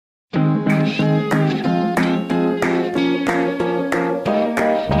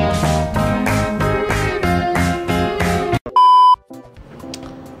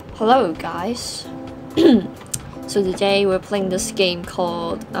Hello guys. So today we're playing this game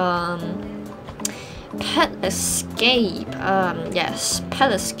called Pet Escape. Yes,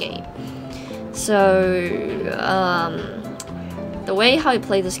 Pet Escape. So the way how you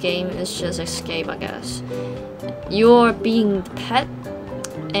play this game is just escape, I guess. You're being the pet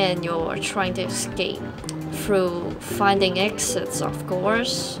and you're trying to escape through finding exits, of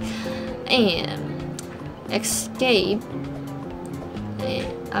course, and escape.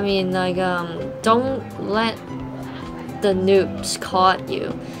 I mean, like, don't let the noobs caught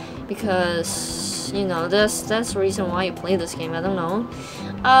you, because you know that's the reason why you play this game. I don't know.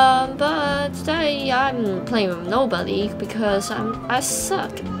 But today I'm playing with nobody because I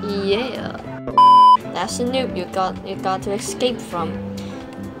suck. Yeah, that's the noob you got to escape from,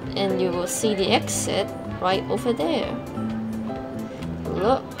 and you will see the exit right over there.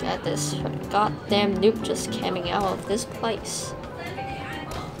 Look at this goddamn noob just coming out of this place.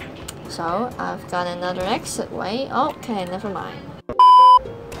 So I've got another exit way. Okay, never mind.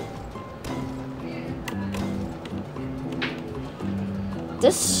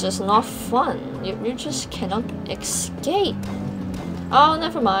 This is just not fun. You just cannot escape. Oh,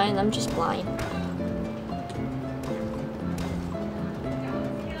 never mind. I'm just blind.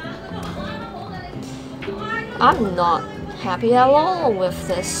 I'm not happy at all with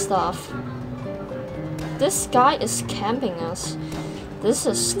this stuff. This guy is camping us. This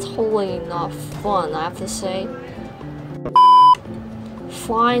is totally not fun, I have to say.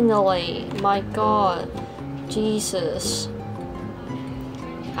 Finally, my god, Jesus.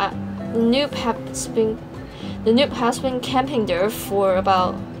 The noob has been camping there for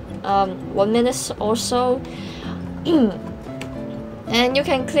about 1 minute or so. And you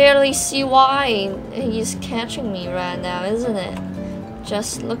can clearly see why he's catching me right now, isn't it?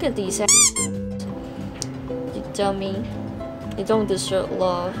 Just look at these you dummy. You don't deserve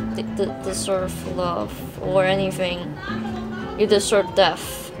love, deserve love or anything. You deserve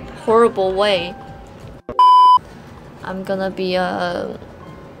death. Horrible way. I'm gonna be a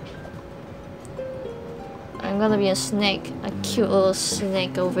snake, a cute little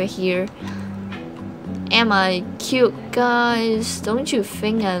snake over here. Am I cute, guys? Don't you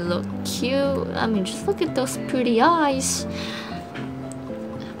think I look cute? I mean, just look at those pretty eyes.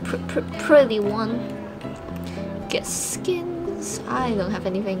 Pretty one. Get skin. I don't have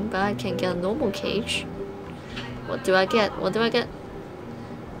anything, but I can get a normal cage. What do I get? What do I get?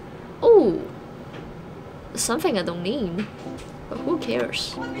 Oh, something I don't need, but who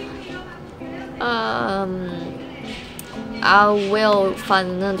cares? I will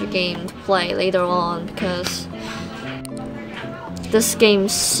find another game to play later on because this game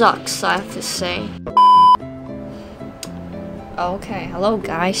sucks, I have to say. Okay, hello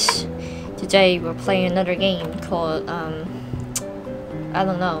guys. Today we're playing another game called I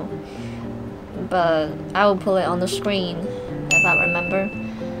don't know, but I will put it on the screen if I remember.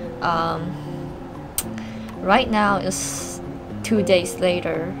 Right now it's 2 days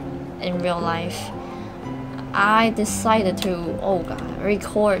later in real life. I decided to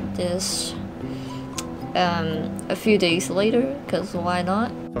record this a few days later, because why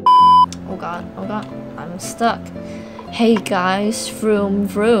not? Oh god, I'm stuck. Hey guys, vroom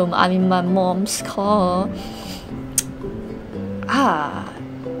vroom, I'm in my mom's car. Ah,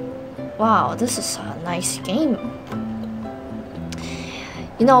 wow, this is a nice game.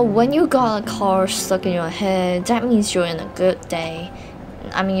 You know, when you got a car stuck in your head, that means you're in a good day.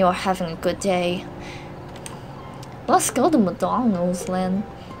 I mean, you're having a good day. Let's go to McDonald's then.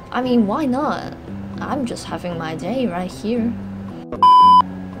 I mean, why not? I'm just having my day right here.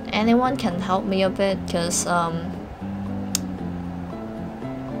 Anyone can help me a bit, cause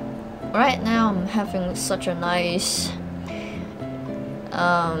right now I'm having such a nice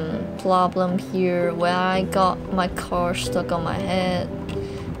problem here where I got my car stuck on my head.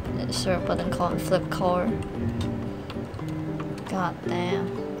 Is there a button called flip car? God damn.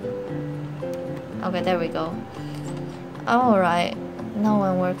 Okay, there we go. Alright, no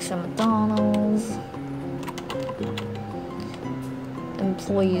one works at McDonald's.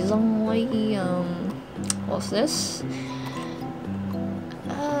 Employees only. What's this?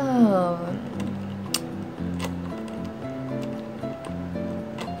 Oh.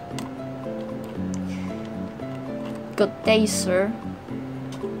 Good day, sir.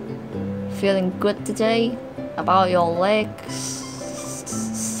 Feeling good today? About your legs?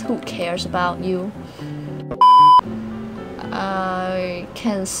 Who cares about you? I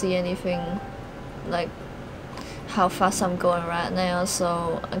can't see anything like how fast I'm going right now,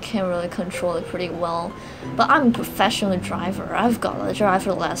 so I can't really control it pretty well. But I'm a professional driver. I've got a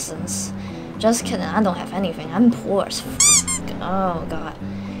driver license. Just kidding, I don't have anything. I'm poor as f***. Oh god.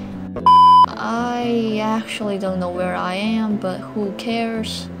 I actually don't know where I am, but who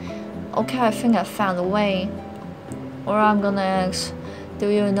cares? Okay, I think I found a way. Or I'm gonna ask, do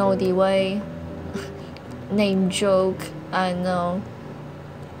you know the way? Name joke, I know.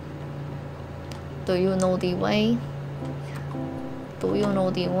 Do you know the way? Do you know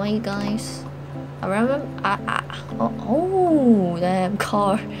the way, guys? I remember. Oh, damn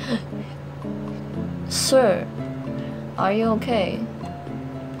car. Sir, are you okay?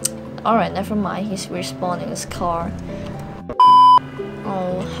 Alright, never mind. He's respawning his car.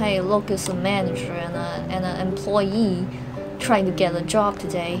 Oh, hey, look, it's a manager and an employee trying to get a job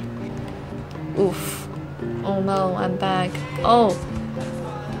today. Oof. Oh no, I'm back. Oh.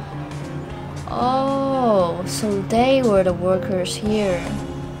 Oh, so they were the workers here.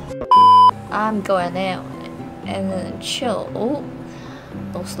 I'm going out and chill. Oh,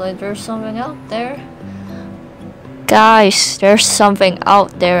 looks like there's something out there. Guys, there's something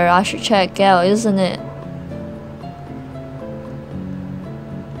out there I should check out, isn't it?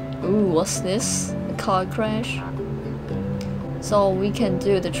 Ooh, what's this? A car crash? So we can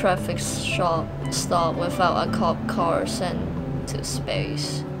do the traffic stop without a cop car sent to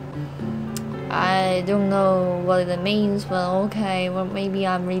space. I don't know what it means, but okay, well maybe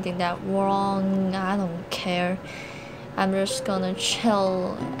I'm reading that wrong. I don't care. I'm just gonna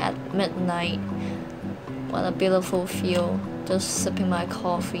chill at midnight. What a beautiful feel, just sipping my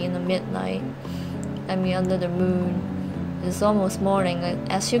coffee in the midnight. I mean, under the moon. It's almost morning,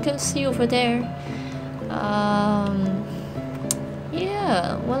 as you can see over there.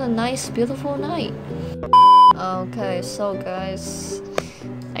 Yeah, what a nice, beautiful night. Okay, so guys,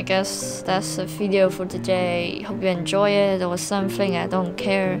 I guess that's the video for today. Hope you enjoy it or something. I don't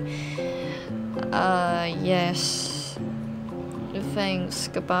care. Yes. Thanks.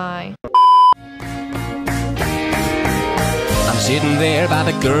 Goodbye. I'm sitting there by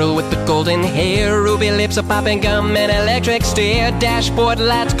the girl with the golden hair, ruby lips, a popping gum, and electric stare. Dashboard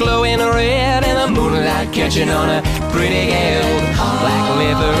lights glowing red, and the moonlight catching on a pretty gal. Black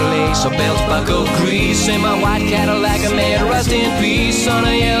leather lace, a belt buckle crease, and my white Cadillac made rust in peace on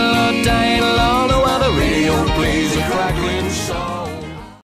a yellow dying